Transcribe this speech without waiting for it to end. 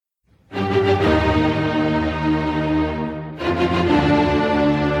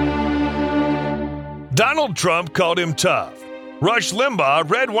Donald Trump called him tough. Rush Limbaugh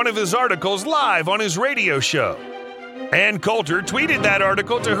read one of his articles live on his radio show. Ann Coulter tweeted that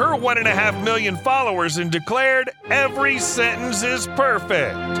article to her 1.5 million followers and declared, "Every sentence is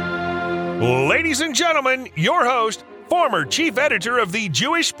perfect." Ladies and gentlemen, your host, former chief editor of the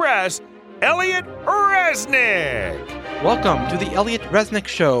Jewish Press, Elliot Resnick. Welcome to the Elliot Resnick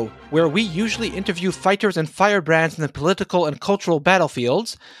Show, where we usually interview fighters and firebrands in the political and cultural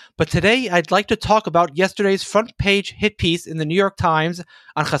battlefields. But today I'd like to talk about yesterday's front page hit piece in the New York Times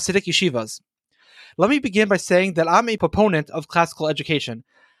on Chassidic Yeshivas. Let me begin by saying that I'm a proponent of classical education.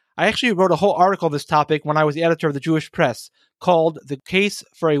 I actually wrote a whole article on this topic when I was the editor of the Jewish Press, called The Case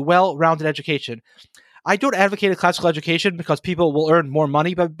for a Well-Rounded Education. I don't advocate a classical education because people will earn more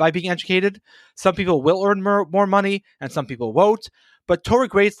money by being educated. Some people will earn more money, and some people won't. But Torah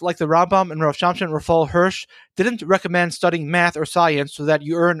greats like the Rambam and Rav Shamshon Raphael Hirsch didn't recommend studying math or science so that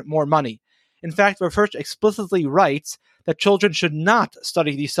you earn more money. In fact, Rav Hirsch explicitly writes that children should not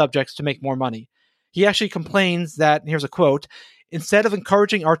study these subjects to make more money. He actually complains that, and here's a quote, "Instead of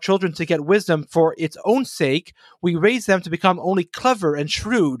encouraging our children to get wisdom for its own sake, we raise them to become only clever and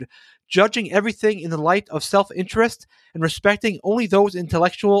shrewd, judging everything in the light of self-interest and respecting only those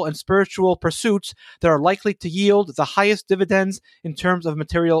intellectual and spiritual pursuits that are likely to yield the highest dividends in terms of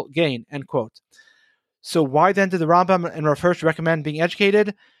material gain." End quote. So why then did the Rambam and Rav Hirsch recommend being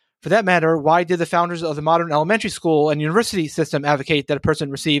educated? For that matter, why did the founders of the modern elementary school and university system advocate that a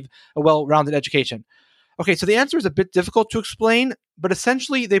person receive a well-rounded education? Okay, so the answer is a bit difficult to explain, but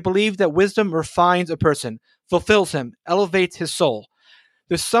essentially they believe that wisdom refines a person, fulfills him, elevates his soul.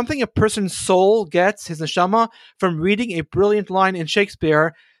 There's something a person's soul gets, his neshama, from reading a brilliant line in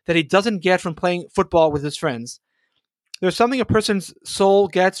Shakespeare that he doesn't get from playing football with his friends. There's something a person's soul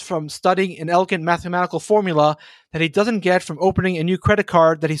gets from studying an elegant mathematical formula that he doesn't get from opening a new credit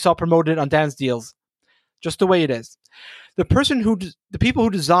card that he saw promoted on Dan's Deals. Just the way it is. The people who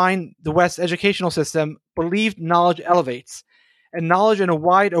designed the West's educational system believed knowledge elevates, and knowledge in a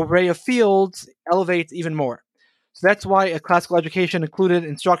wide array of fields elevates even more. So that's why a classical education included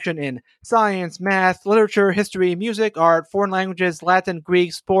instruction in science, math, literature, history, music, art, foreign languages, Latin,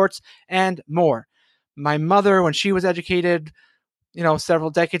 Greek, sports, and more. My mother, when she was educated, several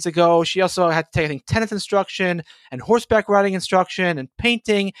decades ago, she also had to take, I think, tennis instruction and horseback riding instruction and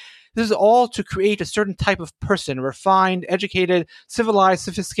painting. This is all to create a certain type of person, a refined, educated, civilized,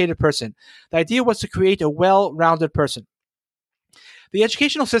 sophisticated person. The idea was to create a well-rounded person. The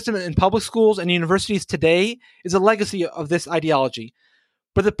educational system in public schools and universities today is a legacy of this ideology.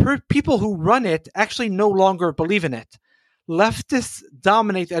 But the people who run it actually no longer believe in it. Leftists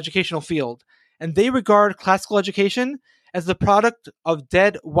dominate the educational field, and they regard classical education as the product of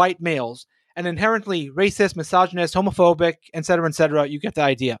dead white males, and inherently racist, misogynist, homophobic, etc., you get the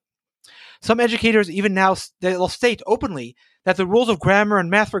idea. Some educators even now they'll state openly that the rules of grammar and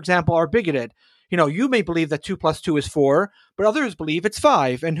math, for example, are bigoted. You may believe that 2 plus 2 is 4, but others believe it's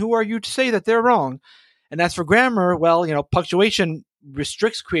 5, and who are you to say that they're wrong? And as for grammar, well, punctuation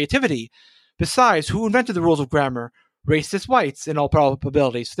restricts creativity. Besides, who invented the rules of grammar? Racist whites, in all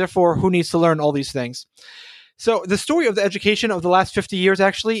probabilities. Therefore, who needs to learn all these things? So the story of the education of the last 50 years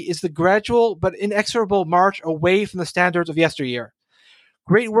actually is the gradual but inexorable march away from the standards of yesteryear.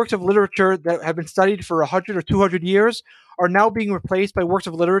 Great works of literature that have been studied for 100 or 200 years are now being replaced by works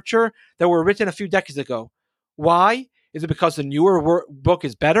of literature that were written a few decades ago. Why? Is it because the newer book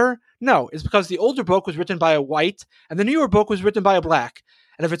is better? No, it's because the older book was written by a white and the newer book was written by a black.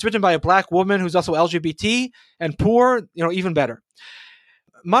 And if it's written by a black woman who's also LGBT and poor, even better.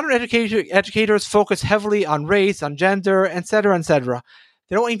 Modern educators focus heavily on race, on gender, etc., etc.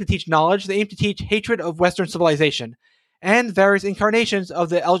 They don't aim to teach knowledge, they aim to teach hatred of Western civilization and various incarnations of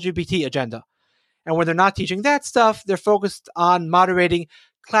the LGBT agenda. And when they're not teaching that stuff, they're focused on moderating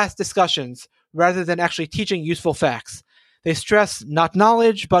class discussions rather than actually teaching useful facts. They stress not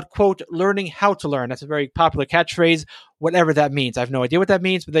knowledge, but, quote, learning how to learn. That's a very popular catchphrase, whatever that means. I have no idea what that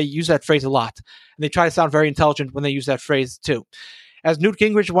means, but they use that phrase a lot. And they try to sound very intelligent when they use that phrase, too. As Newt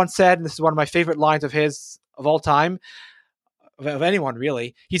Gingrich once said, and this is one of my favorite lines of his of all time, of anyone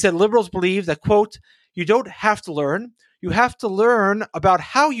really, he said, liberals believe that, quote, you don't have to learn. You have to learn about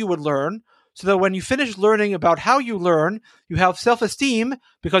how you would learn, so that when you finish learning about how you learn, you have self-esteem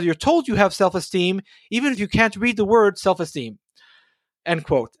because you're told you have self-esteem, even if you can't read the word self-esteem. End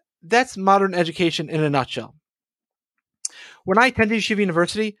quote. That's modern education in a nutshell. When I attended Yeshiva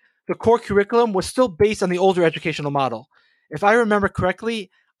University, the core curriculum was still based on the older educational model. If I remember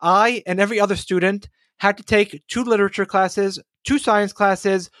correctly, I and every other student had to take 2 literature classes, 2 science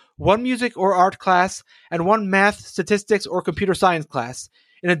classes, 1 music or art class, and 1 math, statistics, or computer science class.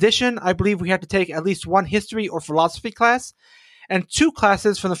 In addition, I believe we had to take at least one history or philosophy class and 2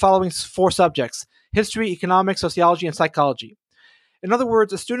 classes from the following 4 subjects: history, economics, sociology, and psychology. In other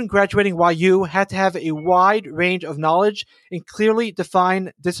words, a student graduating YU had to have a wide range of knowledge in clearly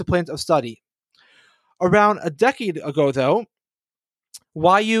defined disciplines of study. Around a decade ago, though,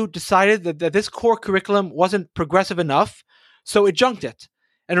 YU decided that this core curriculum wasn't progressive enough, so it junked it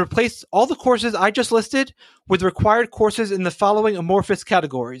and replaced all the courses I just listed with required courses in the following amorphous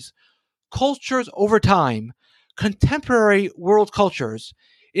categories: cultures over time, contemporary world cultures,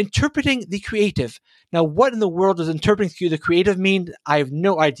 interpreting the creative. Now, what in the world does interpreting the creative mean? I have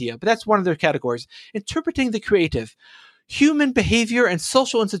no idea, but that's one of their categories. Interpreting the creative, human behavior and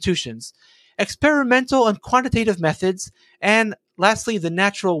social institutions, experimental and quantitative methods, and lastly, the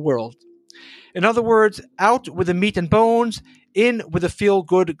natural world. In other words, out with the meat and bones, in with the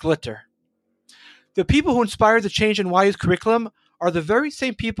feel-good glitter. The people who inspired the change in YU's curriculum are the very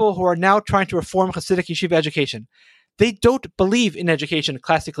same people who are now trying to reform Chassidic yeshiva education. They don't believe in education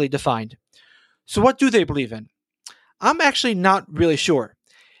classically defined. So what do they believe in? I'm actually not really sure.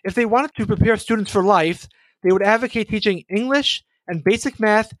 If they wanted to prepare students for life, they would advocate teaching English and basic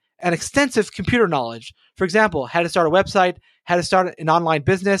math and extensive computer knowledge. For example, how to start a website, how to start an online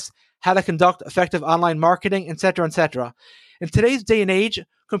business, how to conduct effective online marketing, etc., etc. In today's day and age,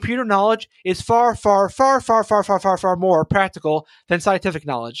 computer knowledge is far more practical than scientific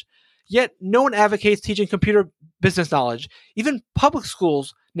knowledge. Yet, no one advocates teaching computer business knowledge. Even public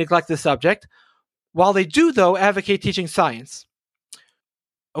schools neglect this subject, while they do, though, advocate teaching science.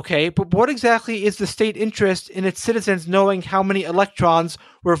 Okay, but what exactly is the state interest in its citizens knowing how many electrons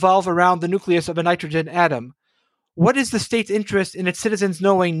revolve around the nucleus of a nitrogen atom? What is the state's interest in its citizens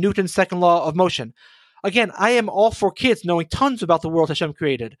knowing Newton's second law of motion? Again, I am all for kids knowing tons about the world Hashem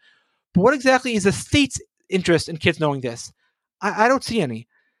created. But what exactly is the state's interest in kids knowing this? I don't see any.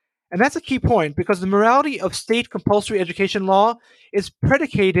 And that's a key point, because the morality of state compulsory education law is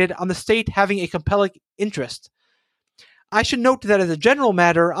predicated on the state having a compelling interest. I should note that as a general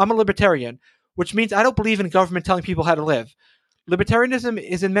matter, I'm a libertarian, which means I don't believe in government telling people how to live. Libertarianism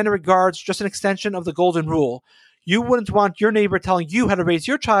is in many regards just an extension of the golden rule. You wouldn't want your neighbor telling you how to raise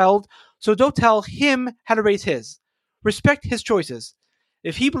your child, so don't tell him how to raise his. Respect his choices.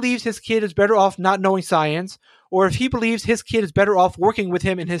 If he believes his kid is better off not knowing science, or if he believes his kid is better off working with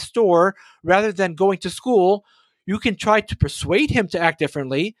him in his store rather than going to school, you can try to persuade him to act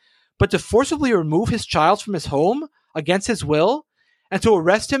differently, but to forcibly remove his child from his home against his will, and to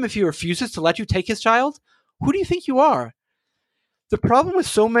arrest him if he refuses to let you take his child? Who do you think you are? The problem with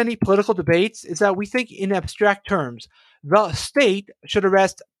so many political debates is that we think in abstract terms. The state should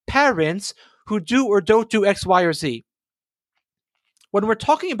arrest parents who do or don't do X, Y, or Z. When we're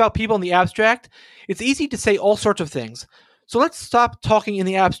talking about people in the abstract, it's easy to say all sorts of things. So let's stop talking in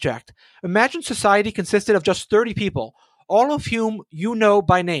the abstract. Imagine society consisted of just 30 people, all of whom you know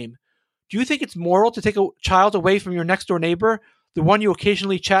by name. Do you think it's moral to take a child away from your next-door neighbor, the one you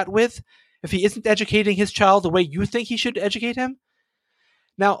occasionally chat with, if he isn't educating his child the way you think he should educate him?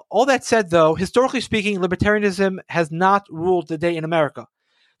 Now, all that said, though, historically speaking, libertarianism has not ruled the day in America.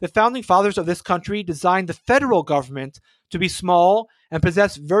 The founding fathers of this country designed the federal government to be small and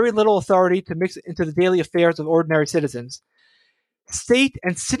possess very little authority to mix into the daily affairs of ordinary citizens. State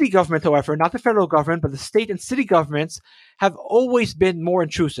and city government, however, not the federal government, but the state and city governments have always been more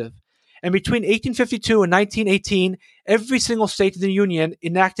intrusive. And between 1852 and 1918, every single state in the Union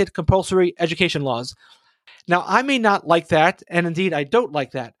enacted compulsory education laws. Now, I may not like that, and indeed I don't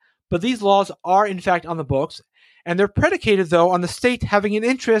like that, but these laws are in fact on the books, and they're predicated, though, on the state having an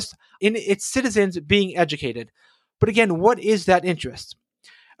interest in its citizens being educated. But again, what is that interest?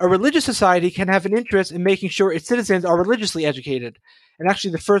 A religious society can have an interest in making sure its citizens are religiously educated. And actually,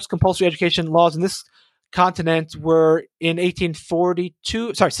 the first compulsory education laws in this continent were in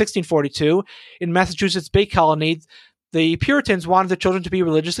 1642 in Massachusetts Bay Colony. The Puritans wanted the children to be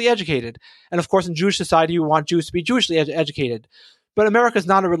religiously educated. And of course, in Jewish society, you want Jews to be Jewishly educated. But America is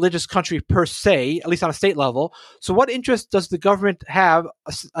not a religious country per se, at least on a state level. So what interest does the government have,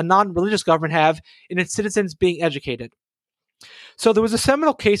 a non-religious government have, in its citizens being educated? So there was a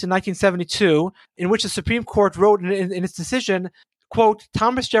seminal case in 1972 in which the Supreme Court wrote in its decision, quote,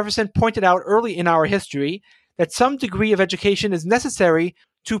 Thomas Jefferson pointed out early in our history that some degree of education is necessary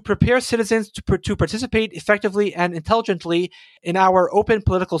to prepare citizens to participate effectively and intelligently in our open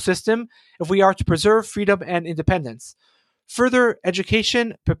political system if we are to preserve freedom and independence. Further,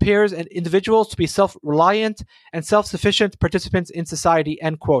 education prepares individuals to be self-reliant and self-sufficient participants in society,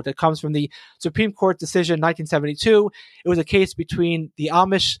 end quote. It comes from the Supreme Court decision 1972. It was a case between the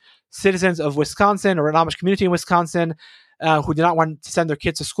Amish citizens of Wisconsin, or an Amish community in Wisconsin, who did not want to send their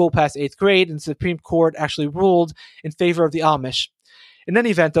kids to school past 8th grade, and the Supreme Court actually ruled in favor of the Amish. In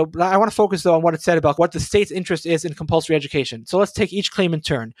any event, though, I want to focus, though, on what it said about what the state's interest is in compulsory education. So let's take each claim in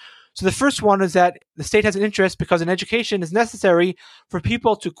turn. So the first one is that the state has an interest because an education is necessary for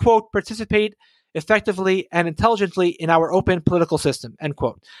people to, quote, participate effectively and intelligently in our open political system, end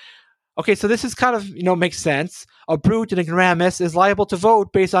quote. Okay, so this is kind of, makes sense. A brute, an ignoramus, is liable to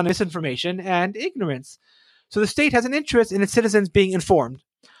vote based on misinformation and ignorance. So the state has an interest in its citizens being informed.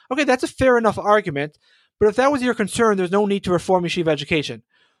 Okay, that's a fair enough argument, but if that was your concern, there's no need to reform yeshiva education.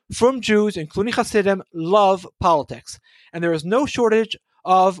 Frum Jews, including Chassidim, love politics, and there is no shortage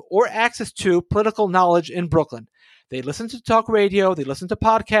of or access to political knowledge in Brooklyn. They listen to talk radio, they listen to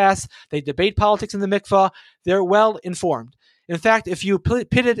podcasts, they debate politics in the mikvah, they're well informed. In fact, if you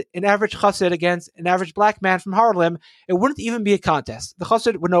pitted an average Chassid against an average black man from Harlem, it wouldn't even be a contest. The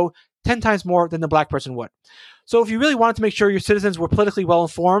Chassid would know 10 times more than the black person would. So if you really wanted to make sure your citizens were politically well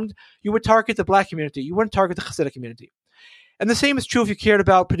informed, you would target the black community. You wouldn't target the Chassidic community. And the same is true if you cared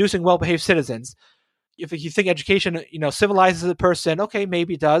about producing well-behaved citizens. If you think education, civilizes a person, okay,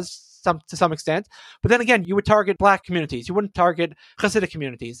 maybe it does to some extent. But then again, you would target black communities. You wouldn't target Chassidic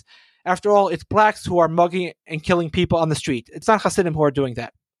communities. After all, it's blacks who are mugging and killing people on the street. It's not Chassidim who are doing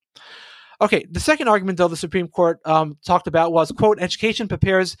that. Okay, the second argument, though, the Supreme Court talked about was, quote, education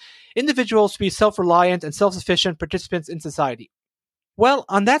prepares individuals to be self-reliant and self-sufficient participants in society. Well,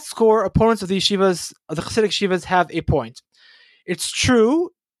 on that score, opponents of the yeshivas, of the Chassidic yeshivas, have a point. It's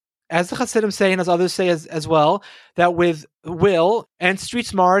true, as the Chassidim say and as others say as well, that with will and street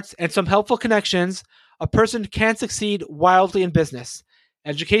smarts and some helpful connections, a person can succeed wildly in business,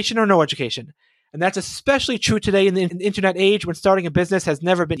 education or no education. And that's especially true today in the internet age when starting a business has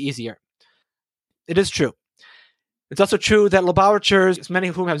never been easier. It is true. It's also true that Lubavitchers, many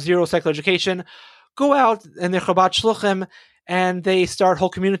of whom have zero secular education, go out and they're Chabad Shluchim and they start whole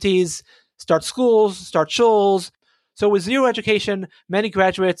communities, start schools, start shuls. So with zero education, many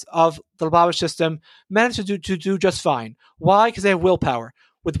graduates of the Lubavitch system manage to do just fine. Why? Because they have willpower.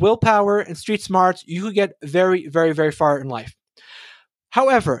 With willpower and street smarts, you could get very, very, very far in life.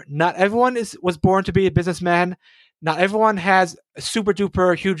 However, not everyone was born to be a businessman. Not everyone has a super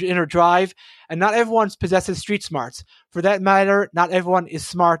duper huge inner drive, and not everyone possesses street smarts. For that matter, not everyone is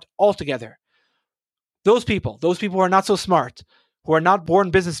smart altogether. Those people who are not so smart, who are not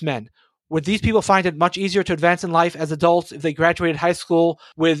born businessmen, would these people find it much easier to advance in life as adults if they graduated high school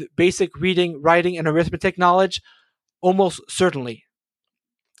with basic reading, writing, and arithmetic knowledge? Almost certainly.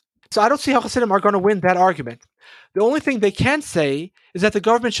 So I don't see how Chassidim are going to win that argument. The only thing they can say is that the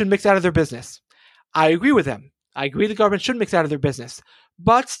government should mix out of their business. I agree with them. I agree the government should mix out of their business.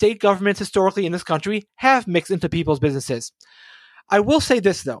 But state governments historically in this country have mixed into people's businesses. I will say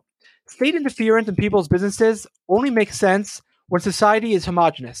this, though. State interference in people's businesses only makes sense when society is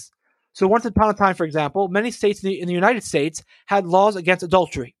homogenous. So once upon a time, for example, many states in the United States had laws against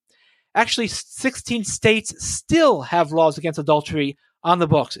adultery. Actually, 16 states still have laws against adultery on the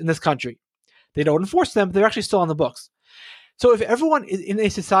books in this country. They don't enforce them, but they're actually still on the books. So if everyone in a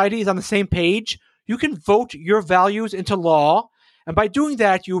society is on the same page, you can vote your values into law, and by doing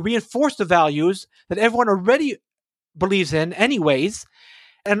that, you reinforce the values that everyone already believes in anyways,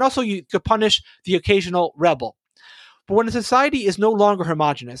 and also you could punish the occasional rebel. But when a society is no longer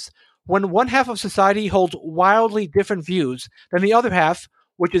homogenous, when one half of society holds wildly different views than the other half,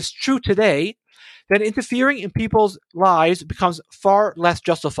 which is true today, then interfering in people's lives becomes far less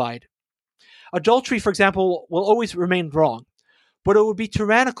justified. Adultery, for example, will always remain wrong, but it would be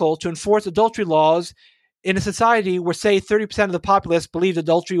tyrannical to enforce adultery laws in a society where, say, 30% of the populace believed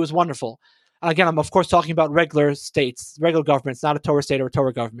adultery was wonderful. Again, I'm of course talking about regular states, regular governments, not a Torah state or a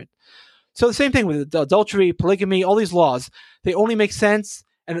Torah government. So the same thing with adultery, polygamy, all these laws, they only make sense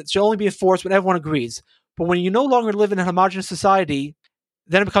and it should only be enforced when everyone agrees. But when you no longer live in a homogenous society,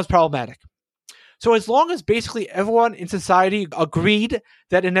 then it becomes problematic. So as long as basically everyone in society agreed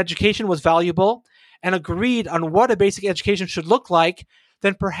that an education was valuable and agreed on what a basic education should look like,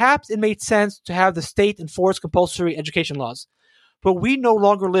 then perhaps it made sense to have the state enforce compulsory education laws. But we no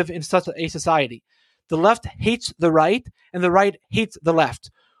longer live in such a society. The left hates the right, and the right hates the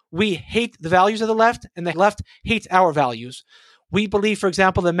left. We hate the values of the left, and the left hates our values. We believe, for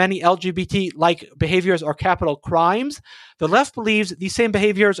example, that many LGBT-like behaviors are capital crimes. The left believes these same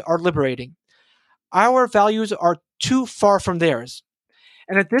behaviors are liberating. Our values are too far from theirs.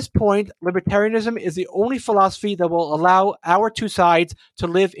 And at this point, libertarianism is the only philosophy that will allow our two sides to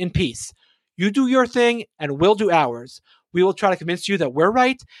live in peace. You do your thing, and we'll do ours. We will try to convince you that we're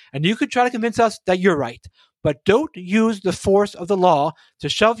right, and you could try to convince us that you're right. But don't use the force of the law to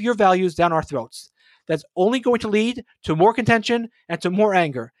shove your values down our throats. That's only going to lead to more contention and to more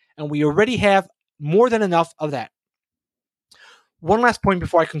anger, and we already have more than enough of that. One last point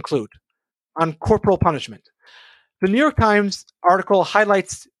before I conclude on corporal punishment. The New York Times article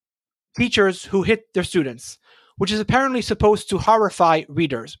highlights teachers who hit their students, which is apparently supposed to horrify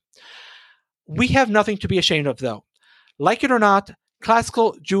readers. We have nothing to be ashamed of, though. Like it or not,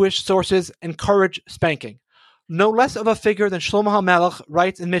 classical Jewish sources encourage spanking. No less of a figure than Shlomo HaMelech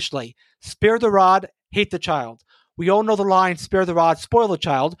writes in Mishlei, spare the rod, hate the child. We all know the line, spare the rod, spoil the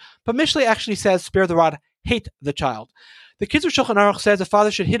child, but Mishlei actually says, spare the rod, hate the child. The Kids of Shulchan Aruch says a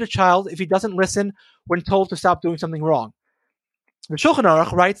father should hit a child if he doesn't listen when told to stop doing something wrong. The Shulchan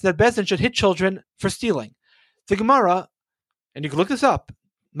Aruch writes that Bezdin should hit children for stealing. The Gemara, and you can look this up,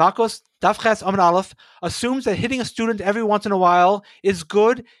 Makos Daf Ches Amud Aleph, assumes that hitting a student every once in a while is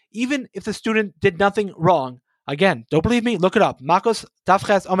good, even if the student did nothing wrong. Again, don't believe me? Look it up. Makos Daf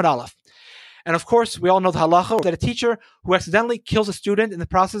Ches Amud Aleph. And of course, we all know the halacha that a teacher who accidentally kills a student in the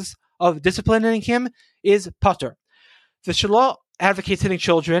process of disciplining him is patur. The Shela advocates hitting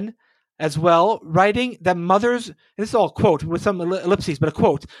children as well, writing that mothers, and this is all a quote with some ellipses, but a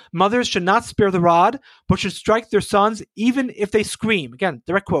quote, mothers should not spare the rod, but should strike their sons even if they scream. Again,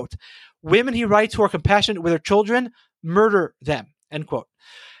 direct quote. Women, he writes, who are compassionate with their children, murder them, end quote.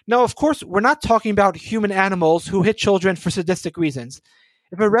 Now, of course, we're not talking about human animals who hit children for sadistic reasons.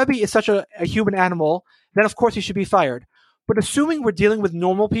 If a Rebbe is such a human animal, then of course he should be fired. But assuming we're dealing with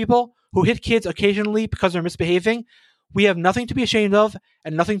normal people who hit kids occasionally because they're misbehaving, we have nothing to be ashamed of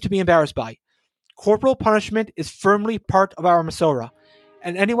and nothing to be embarrassed by. Corporal punishment is firmly part of our Masorah,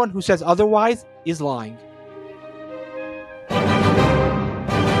 and anyone who says otherwise is lying.